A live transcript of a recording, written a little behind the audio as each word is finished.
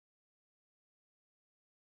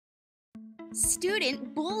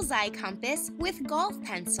Student Bullseye compass with golf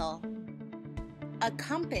pencil. A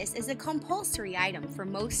compass is a compulsory item for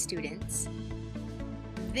most students.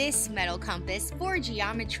 This metal compass for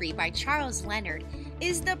geometry by Charles Leonard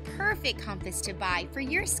is the perfect compass to buy for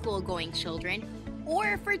your school-going children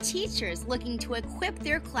or for teachers looking to equip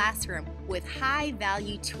their classroom with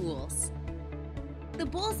high-value tools. The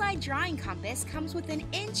Bullseye drawing compass comes with an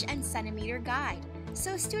inch and centimeter guide,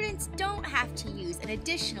 so students don't have to use an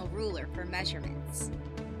additional ruler for measurements.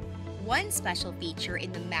 One special feature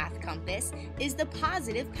in the math compass is the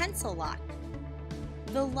positive pencil lock.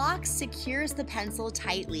 The lock secures the pencil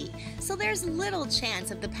tightly, so there's little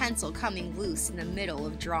chance of the pencil coming loose in the middle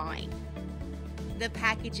of drawing. The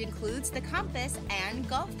package includes the compass and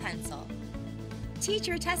golf pencil.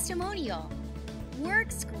 Teacher testimonial.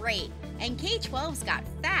 Works great, and K-12's got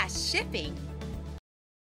fast shipping.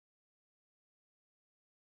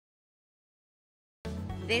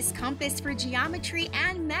 This compass for geometry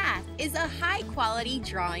and math is a high-quality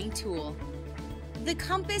drawing tool. The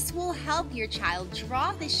compass will help your child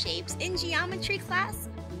draw the shapes in geometry class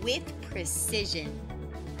with precision.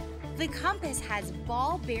 The compass has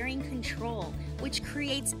ball-bearing control, which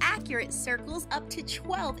creates accurate circles up to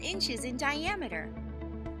 12 inches in diameter.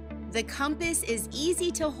 The compass is easy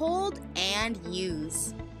to hold and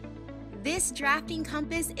use. This drafting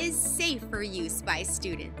compass is safe for use by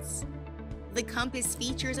students. The compass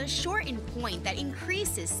features a shortened point that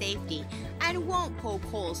increases safety and won't poke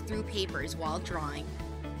holes through papers while drawing.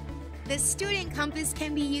 The student compass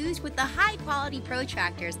can be used with the high-quality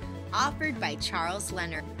protractors offered by Charles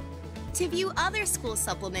Leonard. To view other school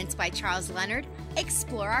supplements by Charles Leonard,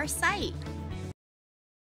 explore our site.